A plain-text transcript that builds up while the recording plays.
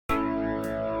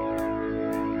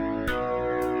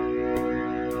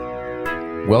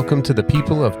Welcome to the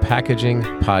People of Packaging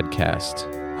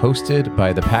podcast, hosted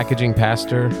by the packaging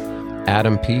pastor,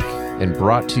 Adam Peak, and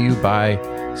brought to you by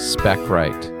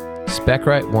SpecRite.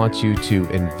 SpecRite wants you to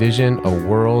envision a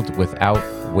world without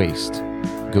waste.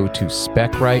 Go to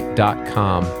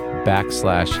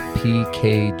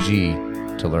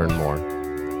specrite.com/PKG to learn more.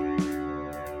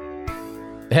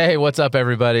 Hey, what's up,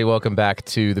 everybody? Welcome back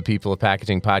to the People of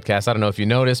Packaging podcast. I don't know if you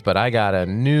noticed, but I got a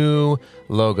new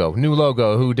logo.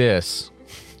 Who dis?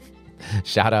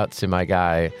 Shout out to my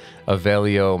guy,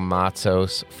 Avelio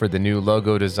Matos, for the new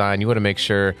logo design. You want to make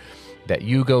sure that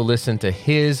you go listen to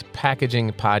his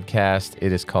packaging podcast.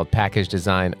 It is called Package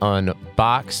Design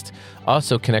Unboxed.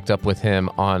 Also connect up with him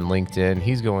on LinkedIn.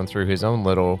 He's going through his own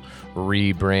little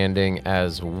rebranding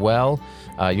as well.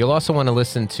 You'll also want to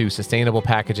listen to Sustainable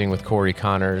Packaging with Corey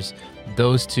Connors.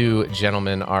 Those two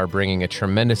gentlemen are bringing a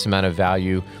tremendous amount of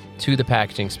value to the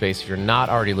packaging space. If you're not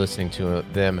already listening to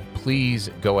them, please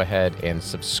go ahead and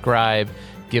subscribe.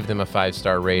 Give them a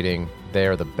 5-star rating.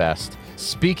 They're the best.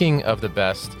 Speaking of the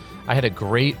best, I had a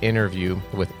great interview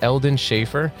with Eldon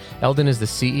Schaefer. Eldon is the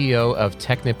CEO of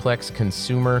Techniplex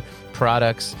Consumer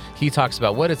Products. He talks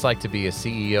about what it's like to be a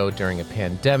CEO during a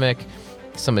pandemic,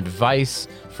 some advice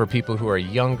for people who are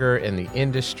younger in the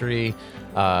industry.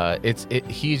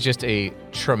 He's just a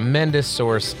tremendous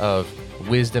source of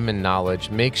wisdom and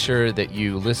knowledge. Make sure that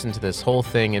you listen to this whole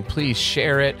thing and please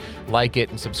share it, like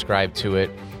it, and subscribe to it.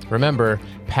 Remember,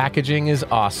 packaging is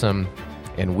awesome,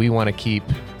 and we want to keep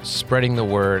spreading the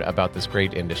word about this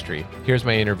great industry. Here's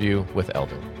my interview with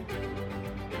Eldon.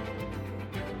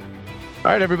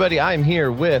 All right, everybody, I'm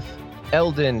here with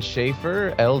Eldon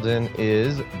Schaefer. Eldon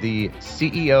is the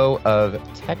CEO of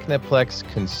Techniplex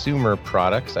Consumer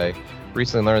Products. I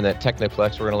recently learned that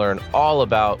Techniplex, we're going to learn all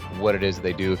about what it is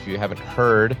they do. If you haven't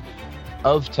heard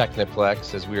of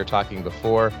Techniplex, as we were talking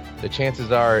before, the chances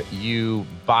are you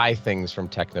buy things from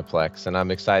Techniplex, and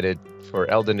I'm excited for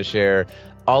Eldon to share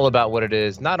all about what it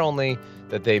is, not only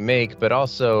that they make, but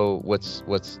also what's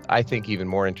I think even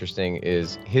more interesting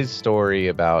is his story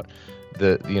about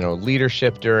the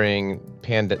leadership during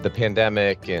the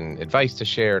pandemic and advice to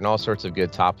share and all sorts of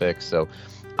good topics. So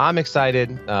I'm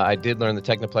excited. I did learn that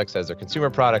Techniplex has their consumer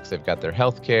products. They've got their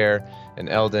healthcare, and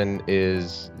Eldon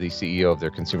is the CEO of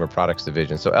their consumer products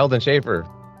division. So Eldon Schaefer,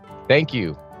 thank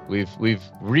you. We've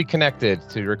reconnected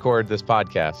to record this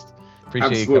podcast.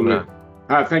 Appreciate Absolutely. you coming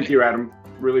on. Thank you, Adam.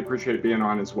 Really appreciate being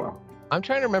on as well. I'm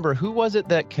trying to remember, who was it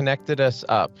that connected us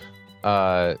up? We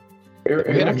had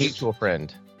a mutual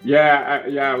friend. Yeah.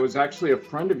 It was actually a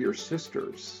friend of your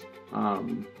sister's, I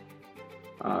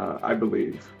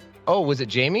believe. Oh, was it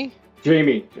Jamie?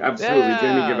 Jamie, absolutely. Yeah.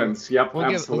 Jamie Gibbons. Yep,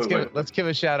 absolutely. Let's give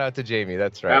a shout out to Jamie.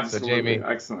 That's right. Absolutely. So Jamie,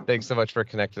 excellent. Thanks so much for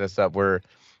connecting us up. We're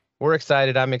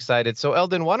excited. I'm excited. So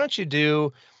Eldon, why don't you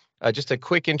do just a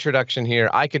quick introduction here?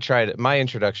 I could try it. My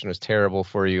introduction was terrible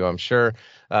for you, I'm sure.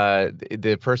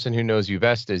 The person who knows you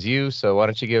best is you. So why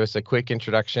don't you give us a quick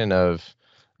introduction of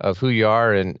who you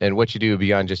are and what you do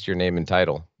beyond just your name and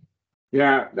title?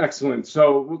 Yeah, excellent.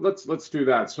 So let's do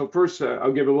that. So first,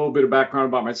 I'll give a little bit of background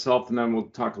about myself, and then we'll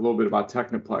talk a little bit about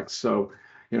Techniplex. So,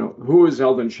 who is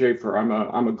Eldon Schaefer?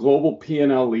 I'm a global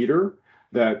P&L leader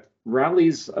that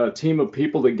rallies a team of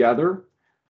people together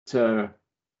to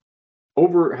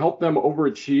help them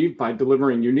overachieve by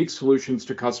delivering unique solutions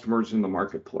to customers in the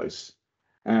marketplace.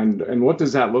 And what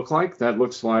does that look like? That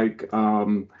looks like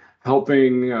helping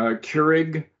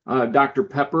Keurig Dr.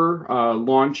 Pepper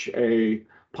launch a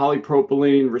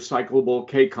polypropylene recyclable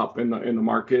K-cup in the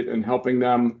market and helping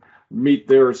them meet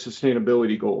their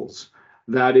sustainability goals.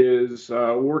 That is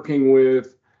working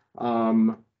with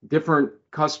different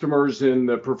customers in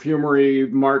the perfumery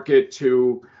market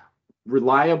to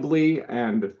reliably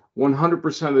and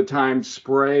 100% of the time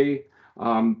spray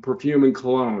perfume and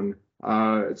cologne.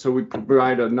 So we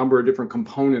provide a number of different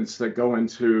components that go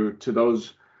into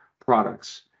those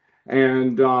products.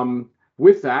 And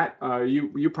with that,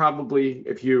 you probably,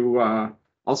 if you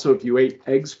ate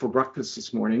eggs for breakfast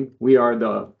this morning, we are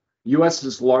the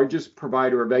U.S.'s largest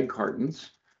provider of egg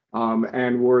cartons,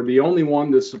 and we're the only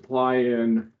one to supply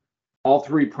in all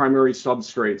three primary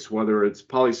substrates, whether it's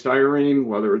polystyrene,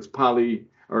 whether it's poly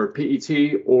or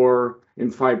PET, or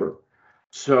in fiber.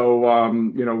 So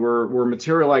we're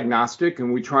material agnostic,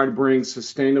 and we try to bring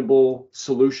sustainable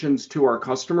solutions to our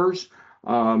customers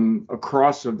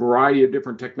across a variety of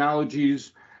different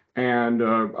technologies and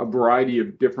a variety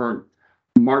of different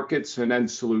markets and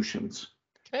end solutions.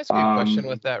 Can I ask you a question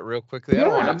with that real quickly?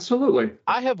 Yeah, absolutely.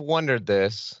 I have wondered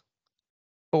this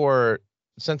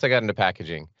since I got into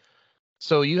packaging.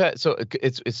 So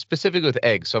it's specific with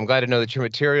eggs. So I'm glad to know that you're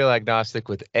material agnostic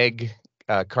with egg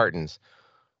cartons.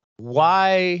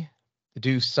 why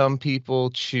do some people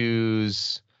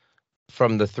choose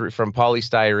from from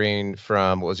polystyrene,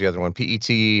 from what was the other one,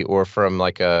 PET, or from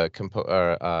like a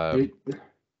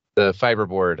the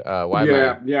fiberboard? Why am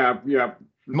I Yeah.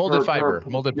 molded fiber,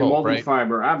 molded Yeah, pulp, molded right?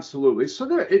 fiber, absolutely. So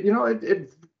there,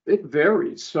 it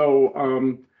varies. So,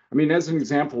 I mean, as an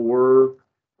example, we're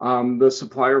the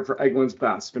supplier for Eggland's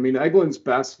Best. I mean, Eggland's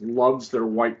Best loves their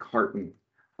white carton.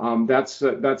 That's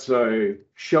a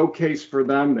showcase for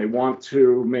them. They want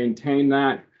to maintain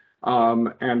that,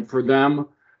 and for them,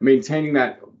 maintaining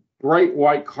that bright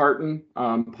white carton,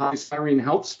 polystyrene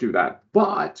helps do that.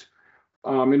 But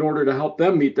in order to help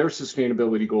them meet their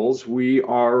sustainability goals, we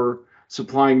are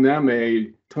supplying them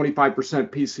a 25%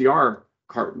 PCR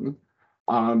carton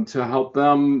to help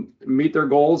them meet their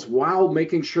goals while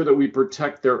making sure that we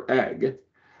protect their egg.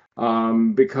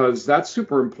 Because that's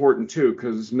super important too,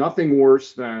 because nothing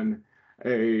worse than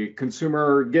a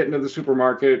consumer getting to the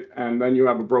supermarket and then you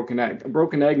have a broken egg. A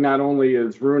broken egg not only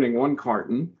is ruining one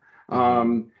carton,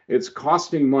 it's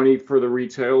costing money for the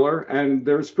retailer and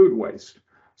there's food waste.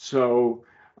 So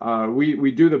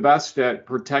we do the best at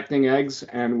protecting eggs,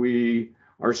 and we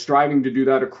are striving to do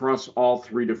that across all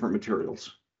three different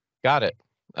materials. Got it.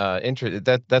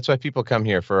 That's why people come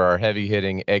here, for our heavy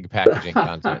hitting egg packaging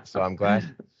content. So I'm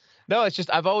glad. No, it's just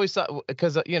I've always thought,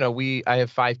 because I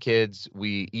have 5 kids,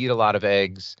 we eat a lot of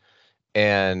eggs,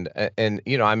 and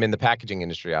I'm in the packaging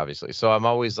industry, obviously. So I'm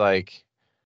always like,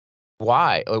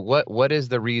 why? Like, what is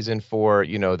the reason for,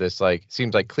 this, like,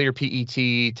 seems like clear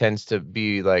PET tends to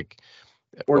be like,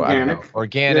 well, I don't know,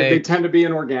 Organic. They organic, tend to be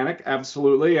an organic,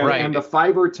 absolutely. And right? the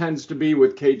fiber tends to be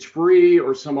with cage free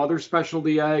or some other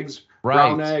specialty eggs,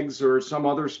 brown Right. eggs or some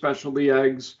other specialty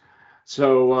eggs.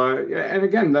 So, and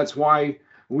again, that's why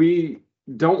we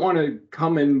don't want to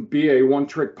come and be a one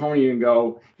trick pony and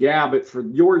go, yeah, but for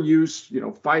your use,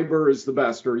 fiber is the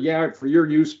best, or yeah, for your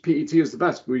use, PET is the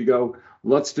best. We go,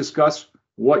 let's discuss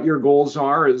what your goals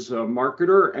are as a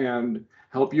marketer and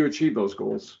help you achieve those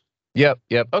goals. Yep.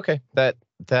 Okay. That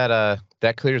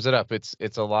clears it up.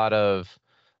 It's a lot of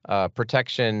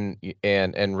protection,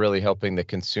 and really helping the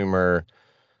consumer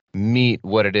meet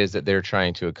what it is that they're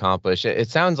trying to accomplish. It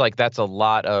sounds like that's a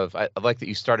lot of. I like that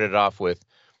you started it off with,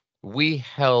 we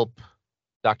help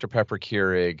Dr. Pepper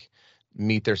Keurig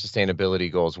meet their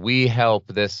sustainability goals. We help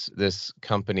this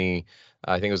company,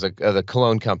 I think it was the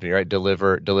cologne company, right?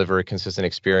 Deliver a consistent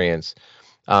experience.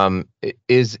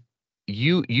 Is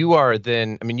you are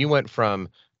then, I mean, you went from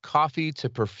coffee to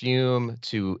perfume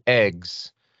to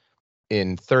eggs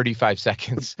in 35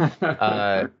 seconds.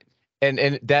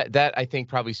 And that I think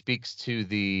probably speaks to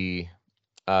the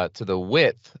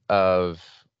width of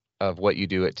what you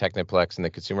do at Techniplex and the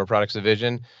consumer products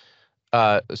division.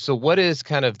 So what is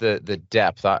kind of the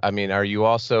depth? I mean, are you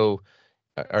also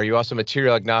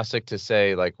material agnostic to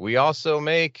say, like, we also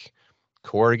make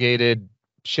corrugated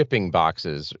shipping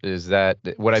boxes? Would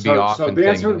I be off So in the saying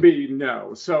answer would that? be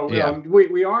no. So Yeah.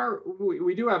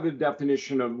 we do have a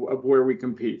definition of where we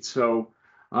compete. So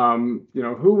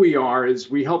who we are is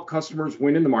we help customers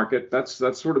win in the market. That's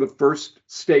sort of the first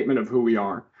statement of who we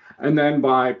are. And then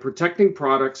by protecting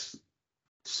products,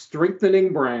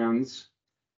 strengthening brands,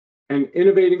 and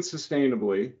innovating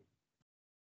sustainably,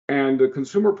 and the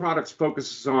consumer products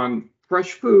focuses on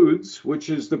fresh foods, which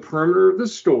is the perimeter of the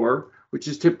store, which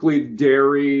is typically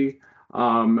dairy,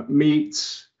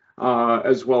 meats,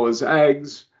 as well as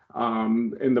eggs,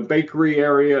 in the bakery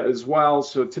area as well.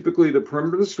 So typically the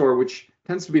perimeter of the store, which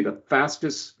tends to be the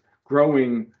fastest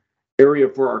growing area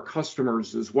for our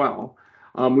customers as well.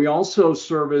 We also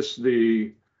service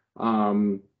the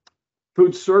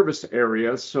food service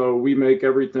area. So we make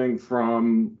everything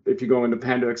from, if you go into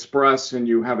Panda Express and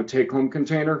you have a take-home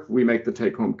container, we make the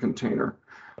take-home container.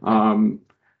 And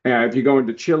if you go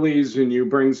into Chili's and you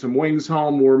bring some wings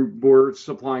home, we're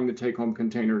supplying the take-home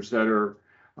containers that are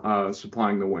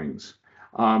supplying the wings.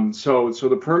 So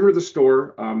the perimeter of the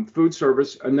store, food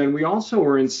service, and then we also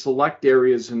are in select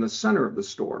areas in the center of the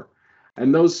store.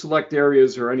 And those select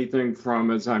areas are anything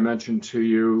from, as I mentioned to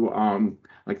you,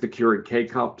 like the Keurig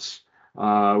K-Cups.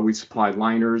 We supply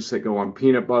liners that go on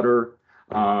peanut butter.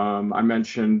 I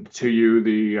mentioned to you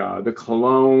the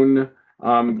cologne,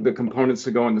 the components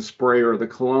that go in the sprayer or the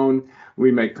cologne.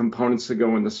 We make components that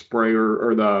go in the sprayer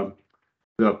or the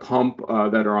pump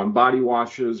that are on body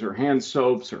washes or hand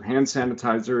soaps or hand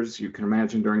sanitizers. You can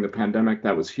imagine during the pandemic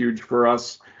that was huge for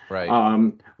us.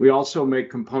 Right. We also make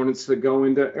components that go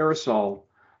into aerosol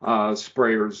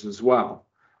sprayers as well.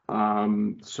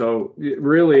 So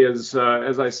really, as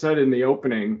I said in the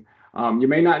opening, you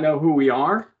may not know who we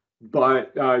are,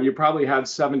 but you probably have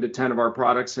 7 to 10 of our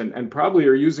products and probably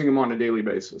are using them on a daily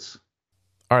basis.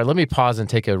 All right, let me pause and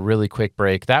take a really quick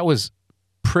break. That was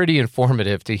pretty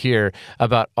informative to hear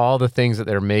about all the things that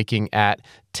they're making at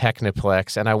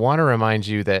Techniplex. And I want to remind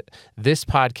you that this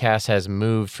podcast has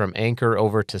moved from Anchor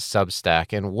over to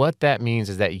Substack. And what that means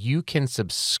is that you can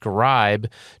subscribe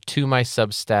to my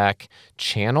Substack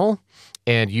channel,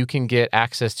 and you can get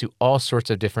access to all sorts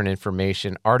of different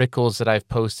information, articles that I've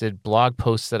posted, blog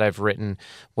posts that I've written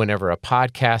whenever a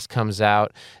podcast comes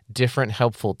out, different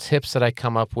helpful tips that I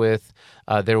come up with.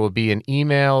 There will be an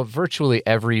email virtually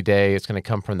every day. It's going to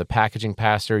come from the Packaging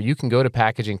Pastor. You can go to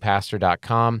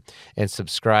packagingpastor.com and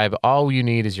subscribe. All you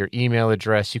need is your email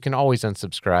address. You can always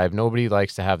unsubscribe. Nobody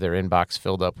likes to have their inbox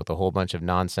filled up with a whole bunch of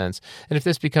nonsense. And if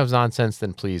this becomes nonsense,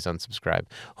 then please unsubscribe.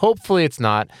 Hopefully it's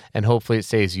not, and hopefully it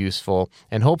stays useful.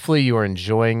 And hopefully you are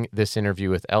enjoying this interview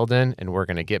with Eldon, and we're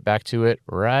going to get back to it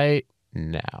right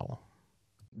now.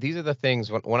 These are the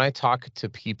things when I talk to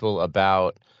people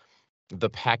about the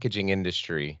packaging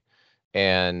industry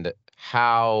and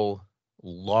how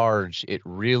large it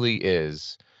really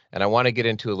is. And I want to get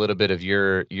into a little bit of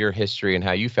your history and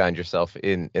how you found yourself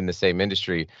in the same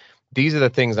industry. These are the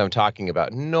things I'm talking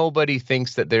about. Nobody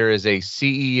thinks that there is a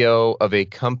CEO of a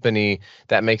company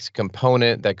that makes a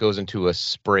component that goes into a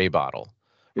spray bottle,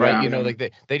 right? Yeah. You know,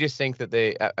 like they just think that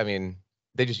they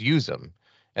just use them.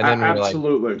 And then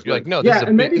absolutely, you're like, no, this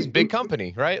is a big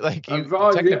company, right? Like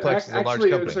Techniplex is a large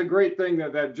company. It's a great thing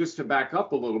that just to back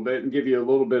up a little bit and give you a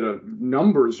little bit of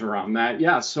numbers around that.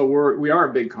 Yeah, so we are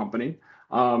a big company.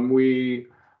 We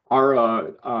are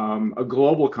a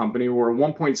global company. We're a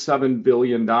 $1.7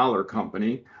 billion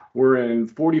company. We're in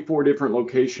 44 different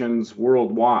locations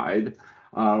worldwide.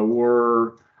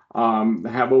 We're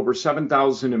have over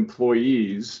 7,000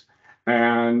 employees,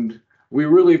 and we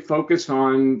really focus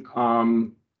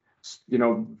on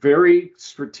very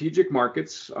strategic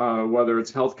markets, whether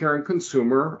it's healthcare and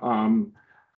consumer.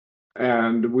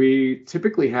 And we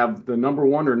typically have the number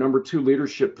one or number two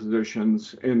leadership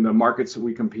positions in the markets that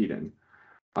we compete in.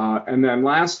 And then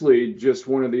lastly, just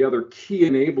one of the other key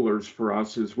enablers for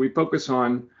us is we focus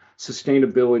on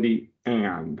sustainability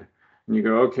and you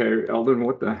go, okay, Eldon,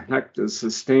 what the heck does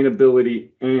sustainability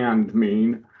and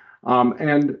mean?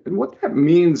 And what that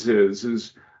means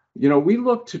is we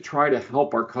look to try to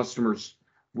help our customers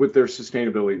with their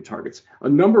sustainability targets. A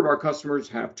number of our customers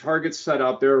have targets set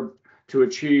out there to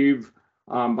achieve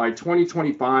by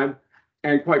 2025.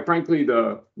 And quite frankly,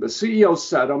 the CEO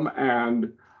set them,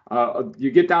 and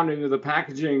you get down into the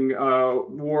packaging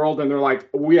world, and they're like,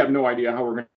 we have no idea how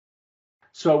we're going to.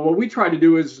 So what we try to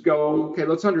do is go, okay,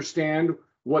 let's understand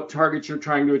what targets you're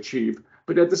trying to achieve.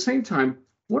 But at the same time,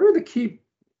 what are the key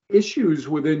issues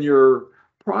within your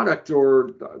product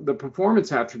or the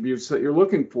performance attributes that you're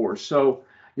looking for? So,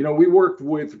 we worked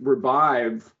with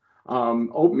Revive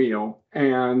Oatmeal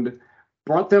and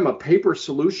brought them a paper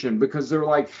solution because they're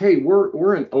like, hey,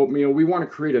 we're in oatmeal. We want to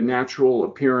create a natural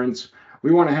appearance.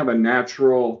 We want to have a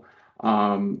natural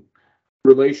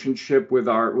relationship with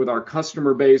our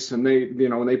customer base, and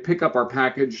when they pick up our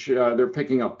package, they're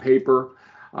picking up paper,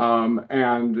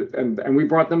 and we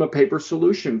brought them a paper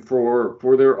solution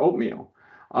for their oatmeal.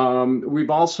 We've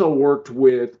also worked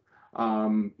with I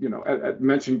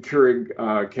mentioned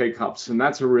Keurig K-Cups, and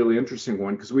that's a really interesting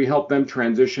one because we helped them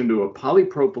transition to a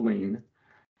polypropylene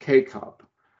K-Cup,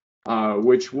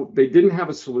 which they didn't have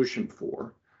a solution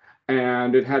for,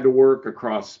 and it had to work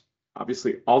across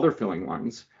obviously all their filling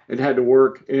lines. It had to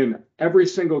work in every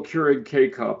single Keurig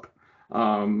K-Cup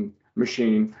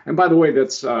machine. And by the way,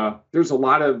 there's a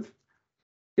lot of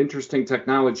interesting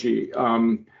technology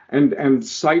and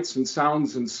sights and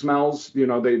sounds and smells.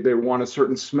 They want a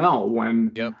certain smell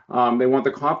when they want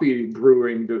the coffee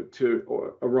brewing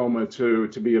to aroma to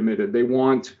be emitted. They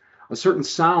want a certain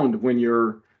sound when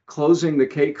you're closing the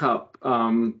K-Cup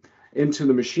into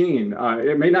the machine.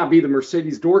 It may not be the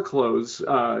Mercedes door close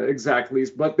exactly,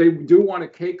 but they do want a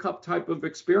K-Cup type of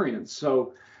experience.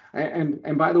 So,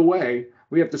 and by the way,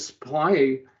 we have to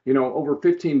supply, over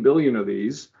 15 billion of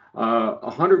these,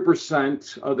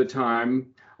 100% of the time,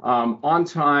 on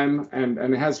time, and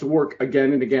it has to work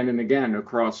again and again and again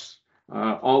across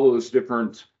all those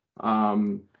different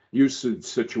usage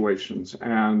situations.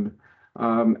 And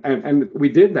we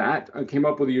did that. I came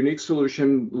up with a unique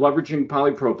solution, leveraging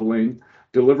polypropylene,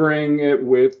 delivering it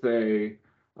with a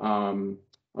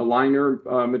liner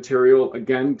material,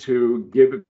 again, to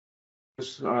give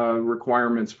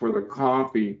requirements for the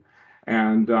coffee,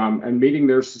 and meeting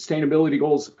their sustainability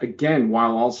goals, again,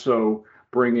 while also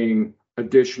bringing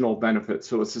additional benefits.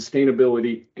 So a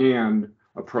sustainability and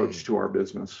approach to our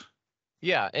business.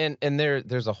 Yeah, and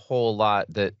there's a whole lot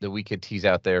that we could tease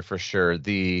out there for sure.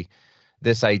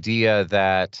 This idea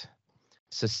that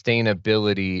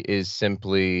sustainability is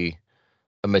simply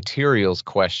a materials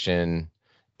question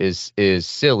is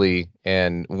silly,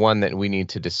 and one that we need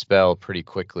to dispel pretty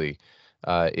quickly.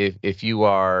 If you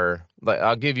are, like,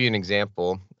 I'll give you an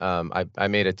example. I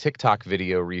made a TikTok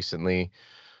video recently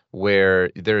where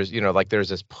there's, like there's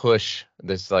this push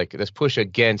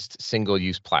against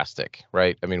single-use plastic,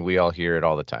 right? I mean, we all hear it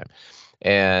all the time.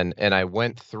 And I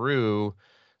went through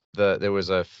there was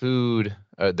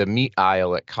the meat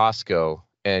aisle at Costco,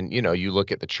 and you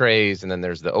look at the trays, and then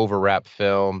there's the overwrap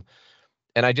film,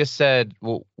 and I just said,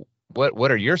 well,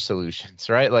 what are your solutions,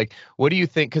 right? Like, what do you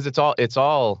think? Because it's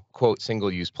all quote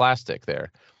single-use plastic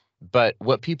there. But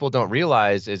what people don't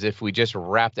realize is if we just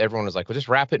everyone was like, well, just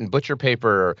wrap it in butcher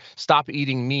paper, or stop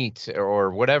eating meat, or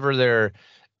whatever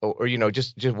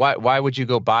just why would you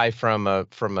go buy from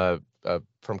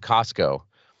Costco?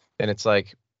 And it's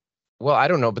like, well, I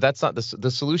don't know, but that's not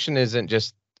the solution. Isn't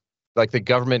just like the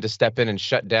government to step in and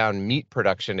shut down meat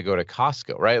production to go to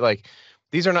Costco, right? Like,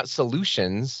 these are not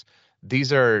solutions.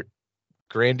 These are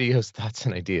grandiose thoughts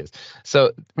and ideas.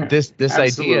 So this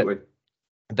idea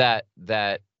that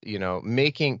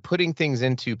putting things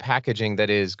into packaging that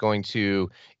is going to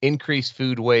increase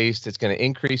food waste, it's going to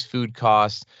increase food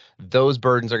costs. Those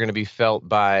burdens are going to be felt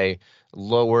by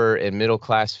lower and middle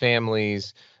class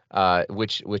families,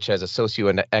 which has a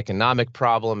socioeconomic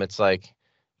problem. It's like,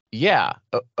 yeah,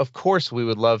 of course we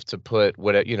would love to put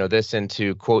this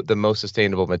into quote the most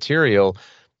sustainable material,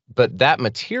 but that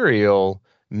material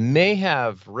may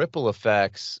have ripple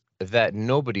effects that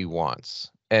nobody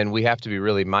wants. And we have to be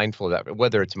really mindful of that,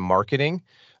 whether it's marketing,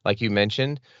 like you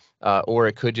mentioned, or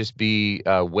it could just be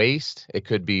waste. It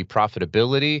could be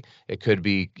profitability. It could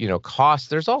be, cost.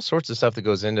 There's all sorts of stuff that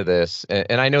goes into this.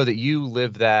 And I know that you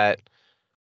live that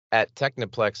at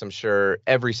Techniplex, I'm sure,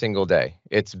 every single day.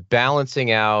 It's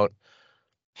balancing out,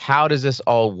 how does this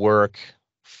all work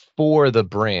for the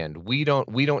brand? We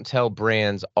don't tell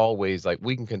brands always, like,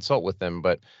 we can consult with them,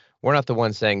 but we're not the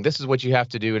ones saying this is what you have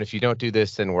to do, and if you don't do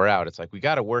this, then we're out. It's like, we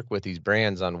got to work with these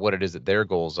brands on what it is that their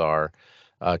goals are,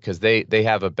 because they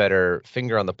have a better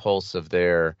finger on the pulse of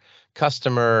their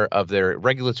customer, of their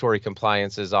regulatory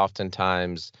compliances,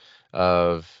 oftentimes,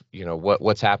 of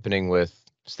what's happening with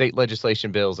state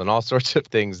legislation bills and all sorts of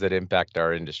things that impact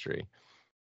our industry.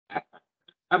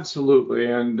 Absolutely,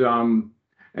 and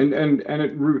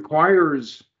it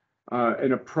requires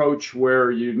an approach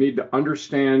where you need to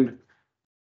understand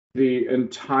the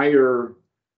entire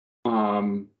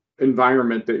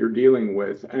environment that you're dealing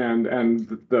with, and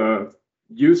the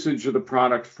usage of the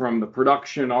product from the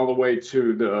production all the way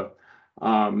to the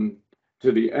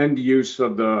end use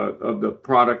of the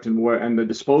product and the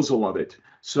disposal of it,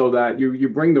 so that you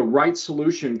bring the right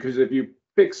solution. Because if you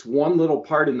fix one little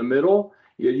part in the middle,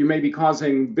 you may be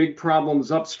causing big problems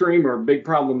upstream or big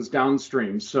problems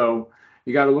downstream. So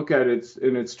you got to look at it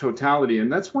in its totality.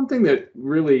 And that's one thing that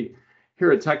really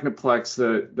here at Techniplex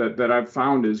that I've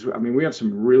found is, I mean, we have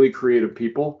some really creative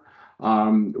people.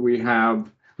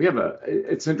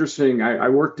 It's interesting. I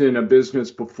worked in a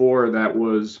business before that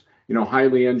was,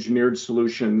 highly engineered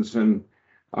solutions, and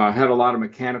had a lot of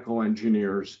mechanical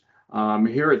engineers.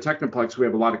 Here at Techniplex, we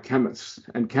have a lot of chemists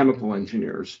and chemical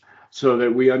engineers, so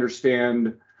that we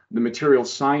understand the material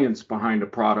science behind a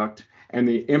product and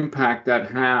the impact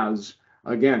that has,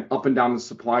 again, up and down the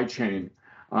supply chain,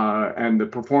 and the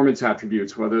performance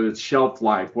attributes, whether it's shelf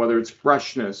life, whether it's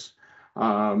freshness,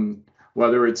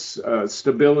 whether it's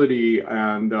stability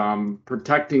and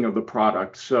protecting of the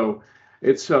product. So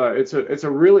it's a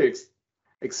really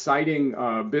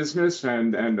exciting business,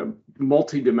 and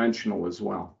multi-dimensional as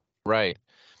well. Right.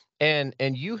 And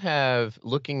you have,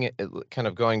 looking at kind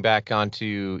of going back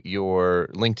onto your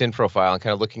LinkedIn profile and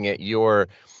kind of looking at your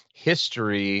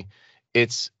history,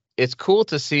 it's cool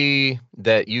to see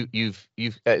that you've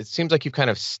it seems like you've kind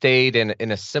of stayed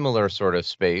in a similar sort of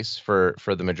space for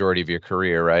the majority of your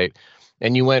career, right?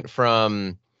 And you went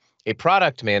from a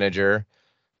product manager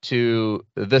to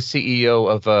the CEO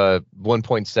of a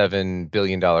 $1.7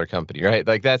 billion company, right?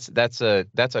 Like that's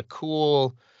a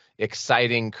cool,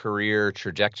 exciting career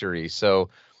trajectory. So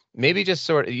maybe just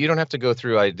you don't have to go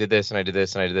through, I did this and I did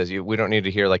this and I did this. We don't need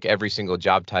to hear like every single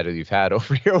job title you've had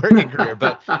over your working career.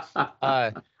 But,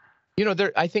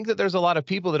 I think that there's a lot of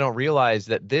people that don't realize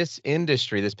that this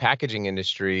industry, this packaging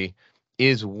industry,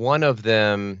 is one of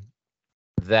them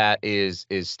that is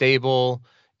stable,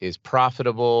 is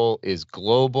profitable, is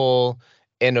global,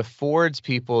 and affords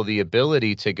people the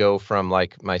ability to go from,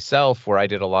 like myself, where I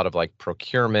did a lot of like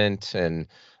procurement, and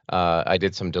I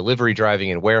did some delivery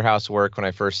driving and warehouse work when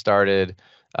I first started,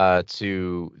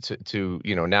 to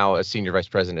now a senior vice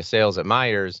president of sales at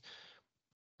Myers.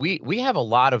 we have a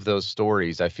lot of those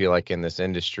stories, I feel like, in this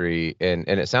industry, and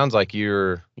it sounds like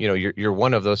you're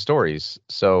one of those stories.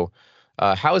 So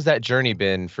how has that journey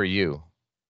been for you?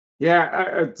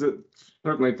 Yeah,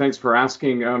 certainly. Thanks for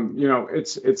asking.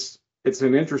 It's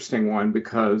an interesting one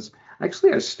because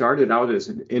actually I started out as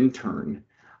an intern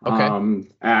Okay.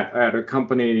 at a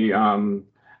company.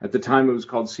 At the time, it was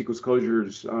called Sequels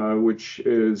Closures, which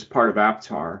is part of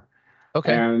Aptar.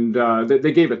 Okay. And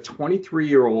they gave a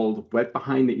 23-year-old wet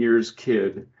behind the ears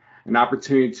kid an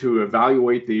opportunity to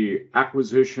evaluate the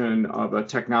acquisition of a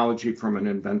technology from an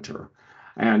inventor.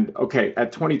 And okay,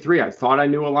 at 23, I thought I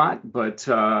knew a lot, but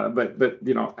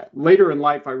later in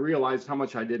life, I realized how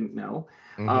much I didn't know.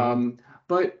 Mm-hmm. Um,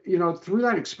 but through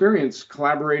that experience,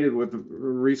 collaborated with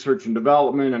research and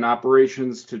development and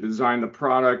operations to design the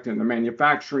product and the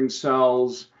manufacturing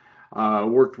cells.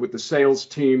 Worked with the sales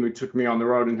team who took me on the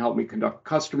road and helped me conduct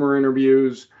customer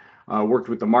interviews. Worked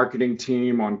with the marketing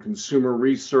team on consumer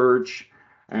research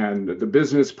and the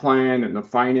business plan and the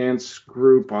finance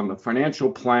group on the financial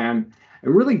plan,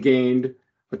 and really gained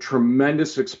a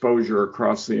tremendous exposure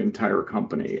across the entire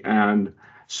company. And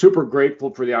super grateful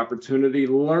for the opportunity.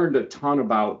 Learned a ton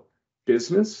about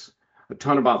business, a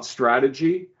ton about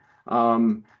strategy.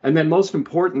 And then most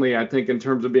importantly, I think in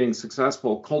terms of being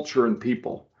successful, culture and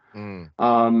people. Mm.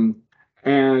 Um,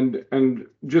 and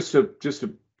just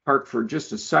to park for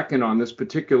just a second on this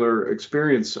particular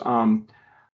experience, two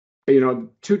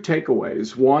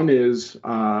takeaways. One is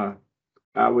I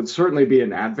would certainly be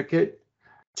an advocate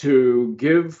to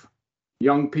give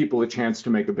young people a chance to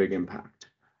make a big impact.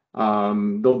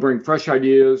 They'll bring fresh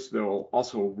ideas. They'll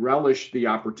also relish the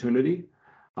opportunity.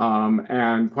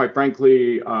 And quite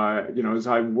frankly, as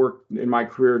I work in my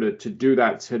career to do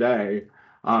that today,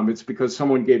 it's because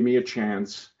someone gave me a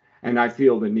chance, and I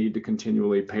feel the need to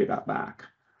continually pay that back.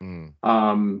 Mm.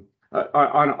 On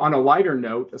a lighter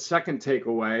note, a second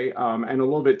takeaway, and a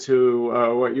little bit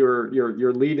to what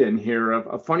your lead in here,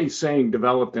 a funny saying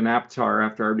developed in Aptar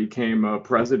after I became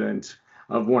president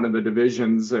of one of the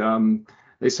divisions.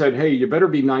 They said, "Hey, you better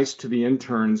be nice to the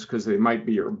interns because they might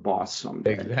be your boss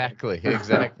someday." Exactly.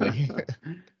 Exactly.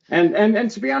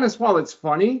 And to be honest, while it's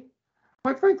funny,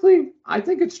 quite frankly, I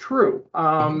think it's true.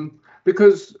 Mhm.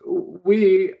 Because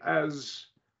we, as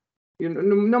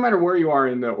no matter where you are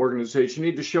in the organization, you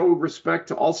need to show respect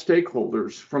to all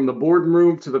stakeholders, from the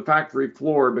boardroom to the factory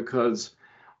floor, because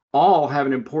all have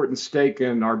an important stake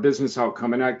in our business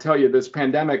outcome. And I tell you, this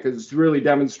pandemic has really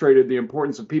demonstrated the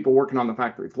importance of people working on the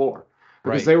factory floor,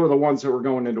 because Right. they were the ones that were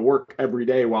going into work every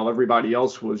day while everybody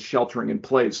else was sheltering in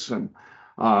place. And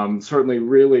certainly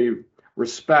really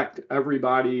respect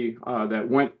everybody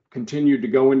that continued to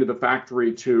go into the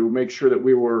factory to make sure that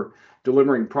we were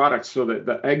delivering products, so that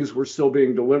the eggs were still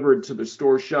being delivered to the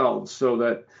store shelves, so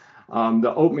that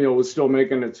the oatmeal was still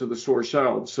making it to the store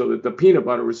shelves, so that the peanut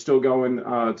butter was still going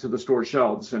to the store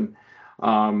shelves, and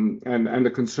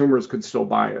the consumers could still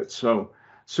buy it. So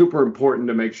super important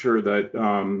to make sure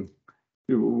that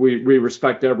we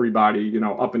respect everybody,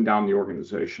 up and down the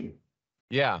organization.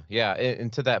 Yeah, yeah.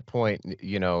 And to that point,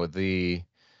 the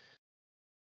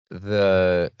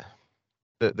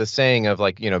the saying of,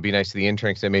 like, be nice to the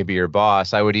intern 'cause they may be your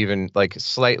boss. I would even like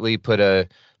slightly put a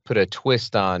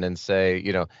twist on and say,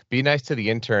 be nice to the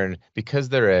intern because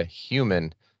they're a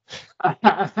human. Period.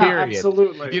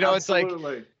 Absolutely, It's like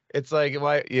absolutely.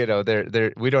 why,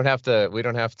 they're we don't have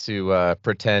to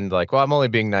pretend like, well, I'm only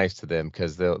being nice to them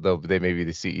because they may be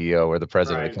the CEO or the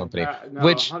president of the Right. company, No,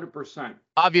 which 100%.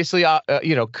 obviously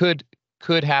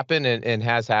could happen, and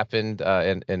has happened,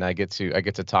 and I get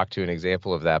to talk to an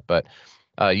example of that. But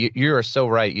you are so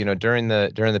right. During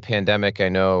the pandemic, I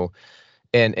know,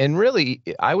 and really,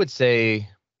 I would say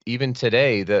even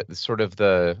today, the sort of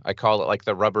I call it like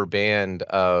the rubber band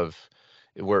of,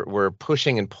 we're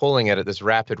pushing and pulling at this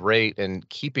rapid rate, and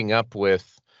keeping up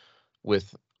with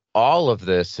all of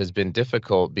this has been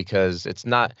difficult, because it's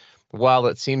not, while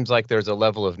it seems like there's a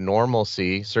level of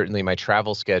normalcy, certainly my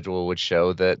travel schedule would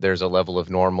show that there's a level of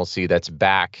normalcy that's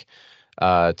back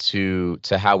to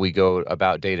how we go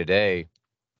about day to day.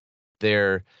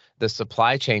 There, the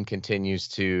supply chain continues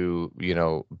to,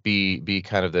 be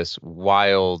kind of this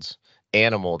wild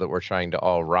animal that we're trying to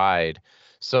all ride.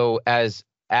 So as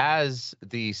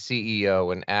the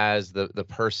CEO, and as the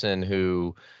person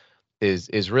who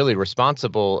is really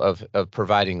responsible of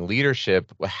providing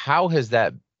leadership,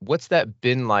 what's that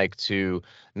been like to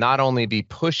not only be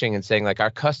pushing and saying, like, our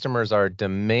customers are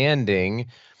demanding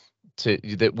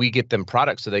that we get them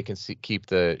products so they can keep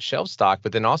the shelf stock.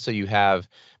 But then also you have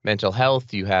mental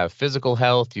health, you have physical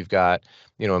health, you've got,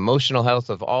 emotional health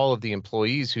of all of the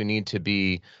employees who need to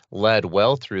be led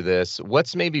well through this.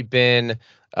 What's maybe been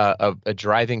a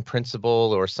driving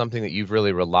principle or something that you've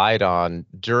really relied on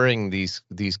during these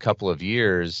couple of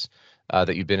years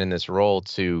that you've been in this role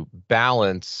to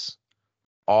balance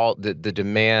all the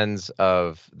demands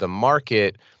of the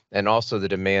market and also the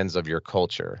demands of your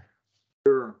culture?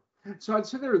 Sure. So I'd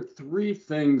say there are three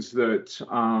things that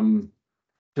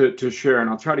to share, and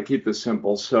I'll try to keep this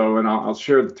simple. So, and I'll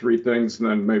share the three things and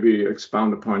then maybe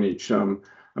expound upon each.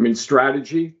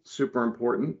 Strategy, super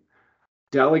important,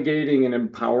 delegating and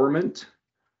empowerment,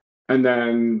 and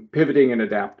then pivoting and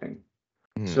adapting.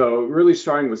 So really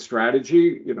starting with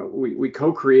strategy, we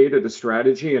co-created a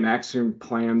strategy and action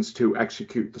plans to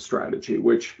execute the strategy,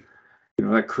 which,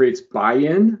 that creates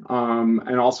buy-in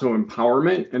and also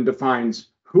empowerment and defines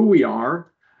who we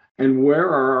are and where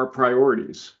are our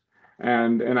priorities.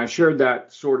 And I shared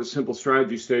that sort of simple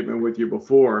strategy statement with you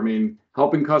before. I mean,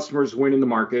 helping customers win in the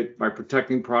market by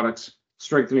protecting products,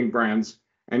 strengthening brands,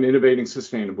 and innovating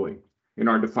sustainably in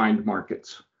our defined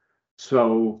markets.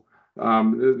 So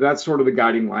that's sort of the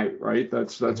guiding light, right?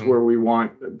 That's where we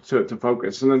want to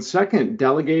focus. And then second,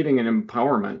 delegating and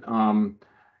empowerment.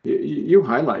 You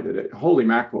highlighted it. Holy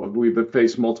mackerel, we've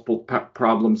faced multiple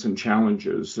problems and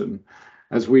challenges. And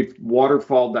as we've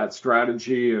waterfalled that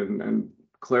strategy and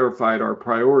clarified our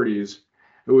priorities,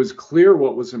 it was clear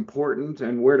what was important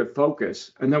and where to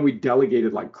focus. And then we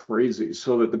delegated like crazy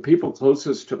so that the people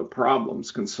closest to the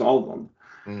problems can solve them.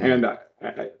 And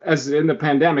as in the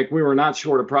pandemic, we were not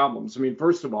short of problems. I mean,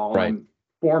 first of all, and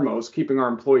foremost, keeping our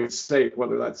employees safe,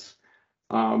 whether that's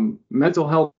mental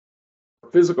health,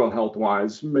 physical health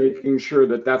wise, making sure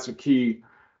that that's a key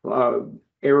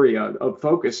area of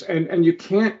focus. And you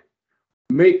can't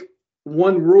make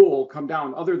one rule come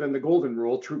down other than the golden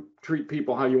rule: treat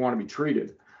people how you want to be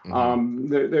treated.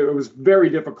 It was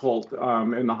very difficult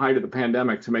in the height of the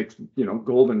pandemic to make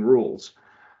golden rules.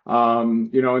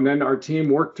 And then our team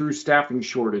worked through staffing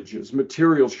shortages,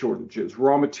 material shortages,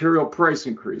 raw material price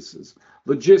increases,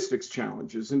 logistics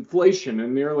challenges, inflation,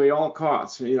 and nearly all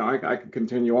costs. I could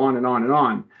continue on and on and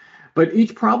on, but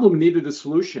each problem needed a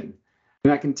solution.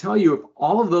 And I can tell you, if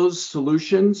all of those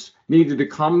solutions needed to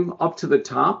come up to the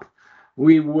top,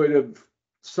 we would have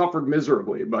suffered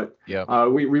miserably. But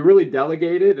we really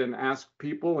delegated and asked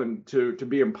people and to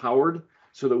be empowered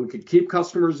so that we could keep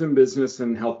customers in business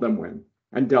and help them win.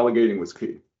 And delegating was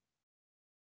key.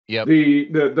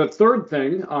 The third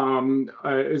thing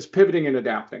is pivoting and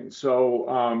adapting. So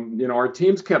our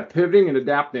teams kept pivoting and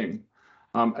adapting,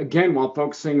 again, while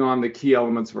focusing on the key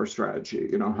elements of our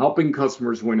strategy. Helping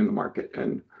customers win in the market.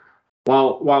 And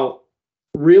while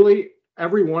really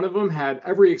every one of them had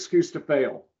every excuse to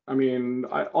fail. I mean,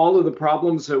 all of the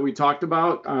problems that we talked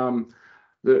about,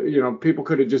 people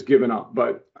could have just given up.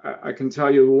 But I can tell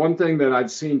you the one thing that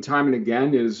I've seen time and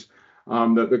again is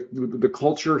the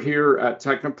culture here at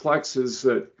Techniplex is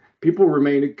that people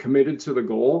remained committed to the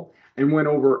goal and went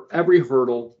over every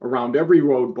hurdle, around every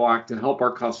roadblock to help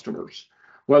our customers,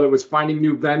 whether it was finding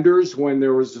new vendors when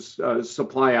there was a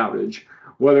supply outage,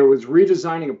 whether it was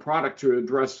redesigning a product to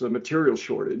address the material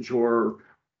shortage or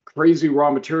crazy raw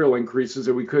material increases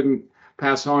that we couldn't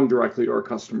pass on directly to our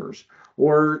customers,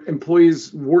 or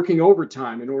employees working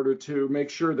overtime in order to make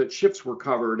sure that shifts were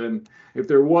covered. And if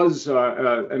there was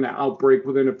an outbreak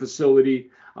within a facility,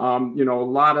 a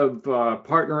lot of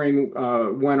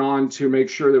partnering went on to make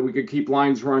sure that we could keep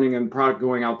lines running and product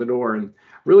going out the door. And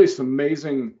really some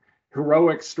amazing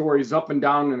heroic stories up and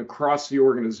down and across the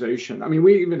organization. I mean,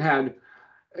 we even had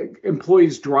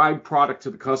employees drive product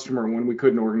to the customer when we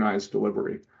couldn't organize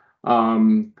delivery.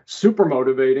 Super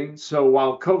motivating. So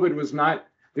while COVID was not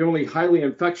the only highly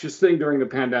infectious thing during the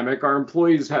pandemic, our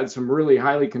employees had some really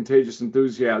highly contagious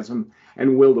enthusiasm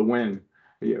and will to win.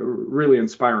 Really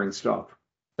inspiring stuff.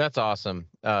 That's awesome.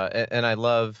 And I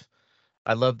love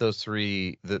those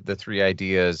three, the three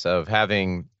ideas of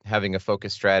having a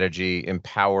focused strategy,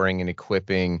 empowering and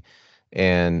equipping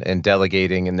and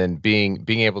delegating, and then being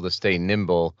able to stay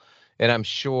nimble. And I'm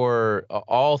sure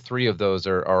all three of those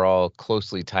are all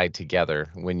closely tied together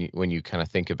when you kind of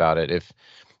think about it.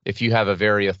 If you have a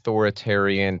very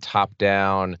authoritarian,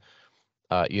 top-down,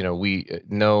 we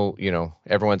know,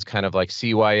 everyone's kind of like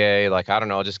CYA, like, I don't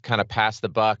know, just kind of pass the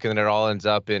buck, and then it all ends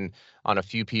up on a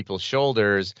few people's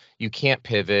shoulders. You can't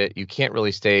pivot. You can't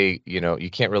really stay,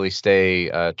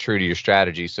 true to your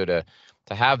strategy. So to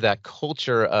have that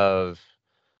culture of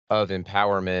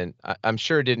empowerment, I'm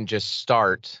sure it didn't just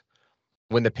start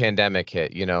when the pandemic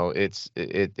hit, it's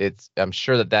I'm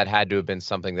sure that had to have been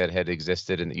something that had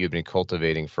existed and that you've been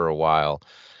cultivating for a while.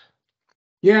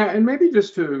 Yeah, and maybe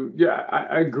just to, yeah,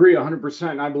 I agree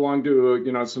 100%. I belong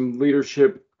to, some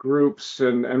leadership groups,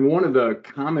 and one of the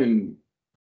common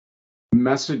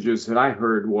messages that I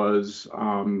heard was,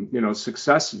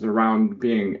 success is around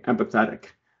being empathetic.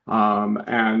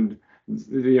 And,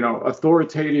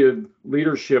 authoritative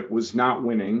leadership was not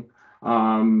winning.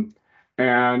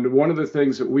 And one of the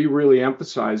things that we really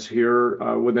emphasize here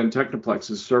within Technoplex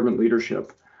is servant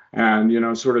leadership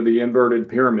and, sort of the inverted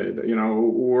pyramid.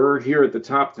 We're here at the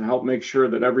top to help make sure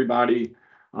that everybody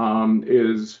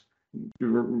is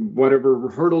whatever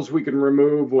hurdles we can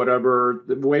remove, whatever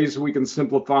ways we can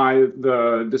simplify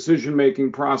the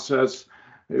decision-making process,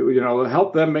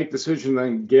 help them make decisions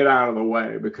and get out of the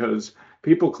way, because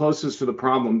people closest to the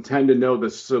problem tend to know the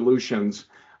solutions.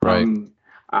 Right.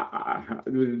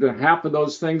 Half of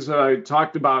those things that I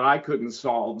talked about, I couldn't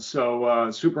solve.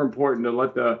 So super important to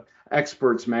let the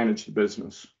experts manage the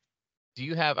business.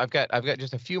 I've got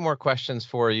just a few more questions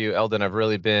for you, Eldon. I've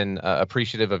really been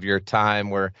appreciative of your time.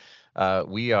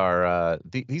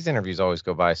 These interviews always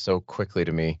go by so quickly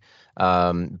to me.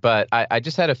 But I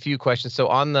just had a few questions. So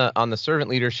on the servant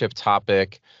leadership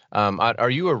topic, are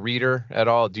you a reader at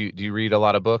all? Do you read a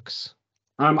lot of books?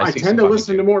 I tend to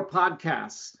listen to more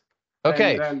podcasts.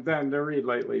 Okay. Than to read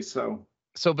lately. So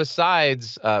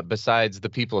besides the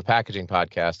People of Packaging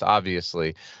podcast,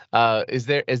 obviously, is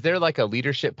there like a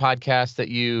leadership podcast that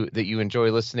you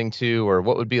enjoy listening to, or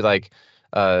what would be like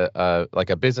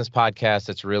a business podcast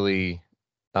that's really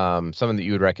something that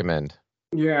you would recommend?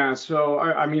 Yeah, so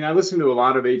I mean, I listen to a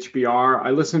lot of HBR.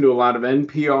 I listen to a lot of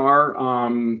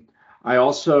NPR. I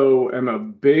also am a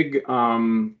big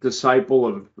disciple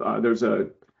of there's a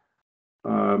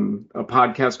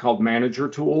podcast called Manager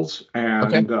Tools,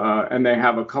 and and they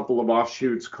have a couple of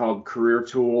offshoots called Career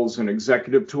Tools and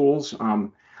Executive Tools.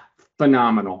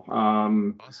 Phenomenal.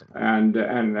 Awesome.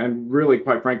 And really,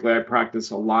 quite frankly, I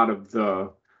practice a lot of the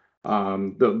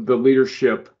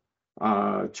leadership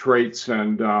traits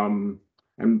and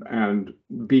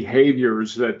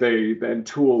behaviors and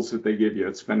tools that they give you.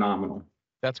 It's phenomenal.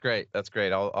 That's great.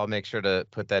 I'll make sure to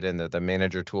put that in the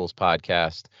Manager Tools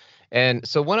podcast. And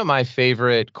so one of my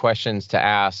favorite questions to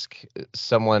ask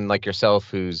someone like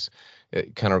yourself who's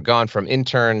kind of gone from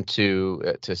intern to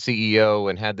CEO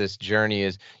and had this journey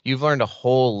is you've learned a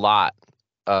whole lot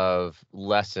of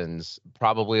lessons,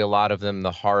 probably a lot of them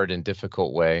the hard and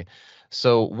difficult way.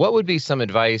 So what would be some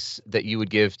advice that you would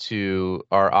give to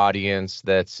our audience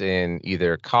that's in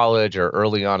either college or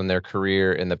early on in their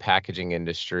career in the packaging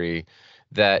industry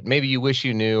that maybe you wish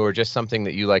you knew, or just something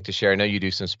that you like to share? I know you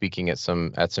do some speaking at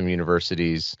some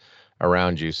universities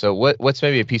around you. So what's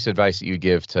maybe a piece of advice that you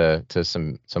give to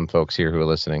some folks here who are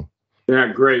listening? Yeah,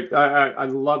 great. I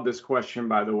love this question,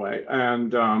 by the way.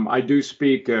 And I do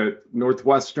speak at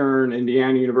Northwestern,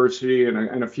 Indiana University,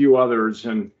 and a few others.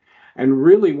 And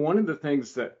really, one of the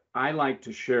things that I like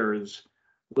to share is,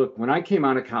 look, when I came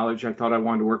out of college, I thought I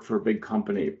wanted to work for a big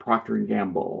company, Procter &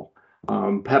 Gamble,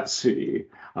 Pepsi,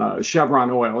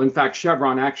 Chevron Oil. In fact,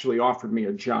 Chevron actually offered me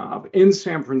a job in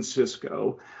San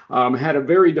Francisco, had a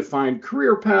very defined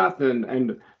career path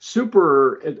and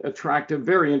super attractive,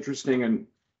 very interesting. And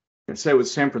I say it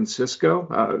was San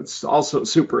Francisco. It's also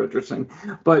super interesting.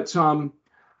 But,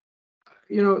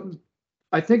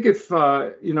 I think if,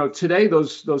 today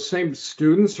those same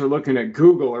students are looking at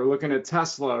Google or looking at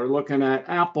Tesla or looking at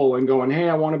Apple and going, hey,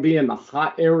 I want to be in the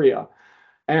hot area.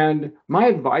 And my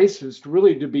advice is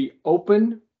really to be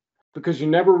open, because you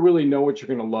never really know what you're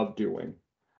going to love doing.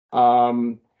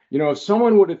 If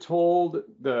someone would have told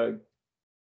the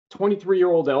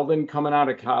 23-year-old Eldon coming out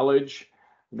of college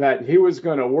that he was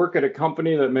going to work at a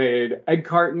company that made egg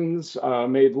cartons,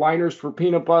 made liners for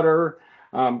peanut butter,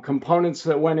 components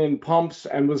that went in pumps,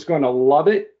 and was going to love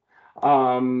it,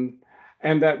 and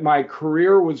that my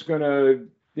career was going to,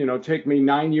 take me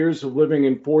 9 years of living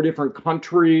in 4 different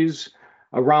countries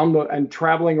and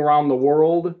traveling around the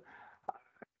world,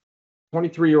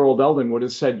 23-year-old Eldon would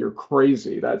have said, "You're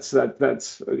crazy. That's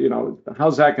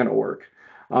how's that going to work?"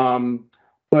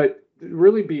 But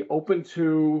really be open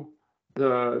to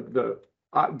the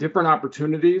different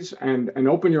opportunities and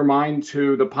open your mind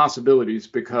to the possibilities,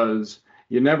 because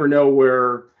you never know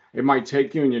where it might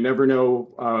take you, and you never know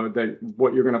that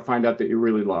what you're going to find out that you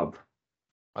really love.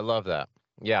 I love that.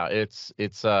 Yeah, it's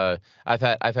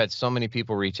I've had so many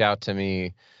people reach out to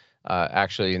me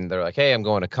actually, and they're like, hey, I'm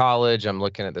going to college, I'm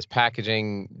looking at this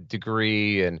packaging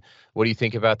degree, and what do you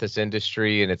think about this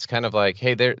industry? And it's kind of like,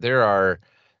 hey, there are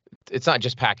it's not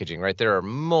just packaging, right? There are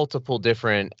multiple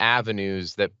different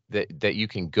avenues that you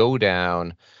can go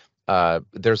down.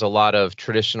 There's a lot of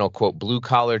traditional, quote, blue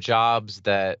collar jobs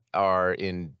that are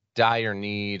in dire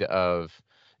need of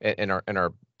and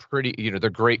are pretty, they're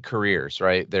great careers,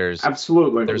 right? There's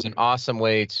Absolutely. an awesome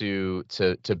way to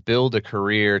build a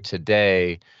career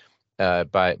today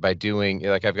by doing,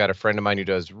 like, I've got a friend of mine who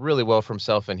does really well for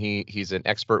himself, and he's an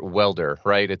expert welder,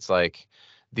 right? It's like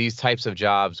these types of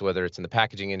jobs, whether it's in the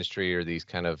packaging industry or these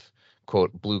kind of,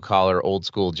 quote, blue collar old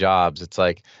school jobs, it's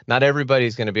like not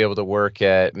everybody's going to be able to work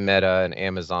at Meta and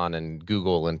Amazon and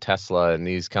Google and Tesla and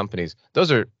these companies.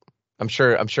 Those are, I'm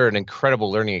sure an incredible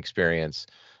learning experience,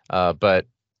 but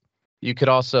you could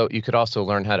also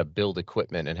learn how to build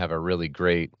equipment and have a really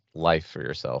great life for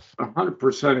yourself.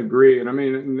 100% agree. And I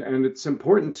mean, and it's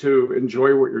important to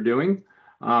enjoy what you're doing.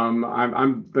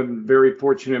 I've been very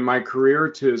fortunate in my career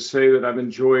to say that I've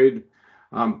enjoyed.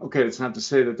 Okay, it's not to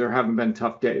say that there haven't been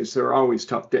tough days. There are always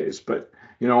tough days, but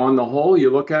on the whole, you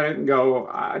look at it and go,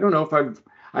 I don't know if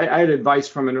I had advice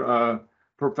from a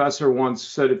professor once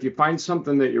said, if you find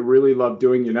something that you really love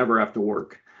doing, you never have to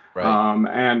work. Right.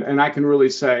 And I can really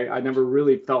say I never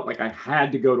really felt like I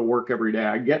had to go to work every day.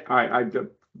 I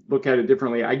look at it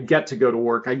differently. I get to go to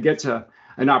work. I get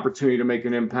an opportunity to make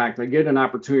an impact. I get an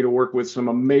opportunity to work with some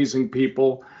amazing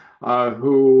people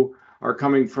who are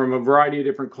coming from a variety of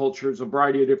different cultures, a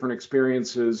variety of different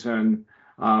experiences, and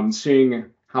seeing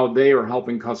how they are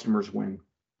helping customers win.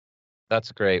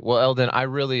 That's great. Well, Eldon, I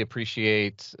really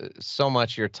appreciate so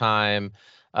much your time.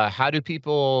 How do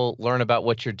people learn about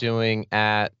what you're doing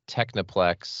at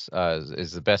Techniplex?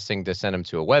 Is the best thing to send them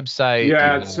to a website?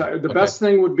 Yeah, the best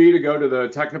thing would be to go to the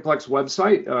Techniplex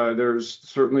website. There's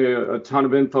certainly a ton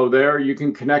of info there. You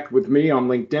can connect with me on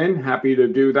LinkedIn. Happy to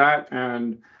do that,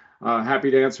 and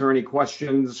happy to answer any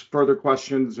further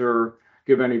questions, or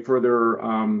give any further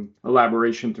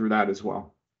elaboration through that as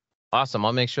well. Awesome.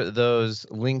 I'll make sure that those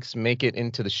links make it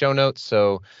into the show notes.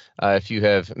 So if you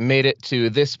have made it to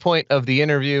this point of the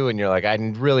interview and you're like, I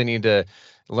really need to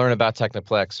learn about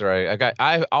Techniplex, or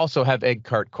I also have egg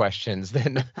cart questions,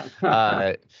 then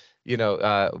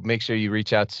make sure you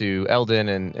reach out to Eldon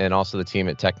and also the team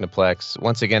at Techniplex.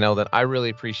 Once again, Eldon, I really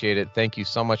appreciate it. Thank you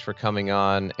so much for coming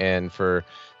on and for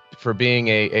being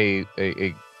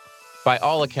a by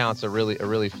all accounts, a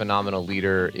really phenomenal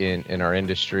leader in our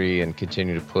industry, and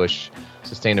continue to push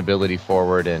sustainability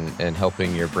forward and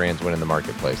helping your brands win in the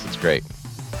marketplace. It's great.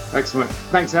 Excellent.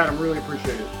 Thanks, Adam. Really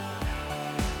appreciate it.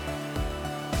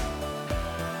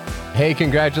 Hey,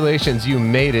 congratulations. You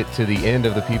made it to the end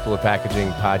of the People of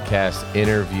Packaging podcast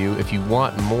interview. If you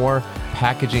want more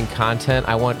packaging content,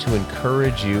 I want to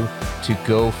encourage you to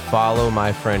go follow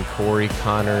my friend Corey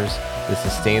Connors. The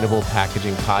Sustainable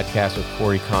Packaging Podcast with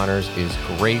Corey Connors is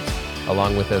great,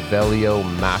 along with Avelio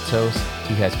Matos.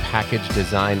 He has Package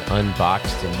Design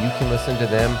Unboxed, and you can listen to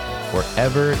them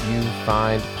wherever you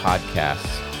find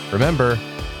podcasts. Remember,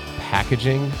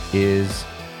 packaging is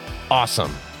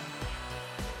awesome.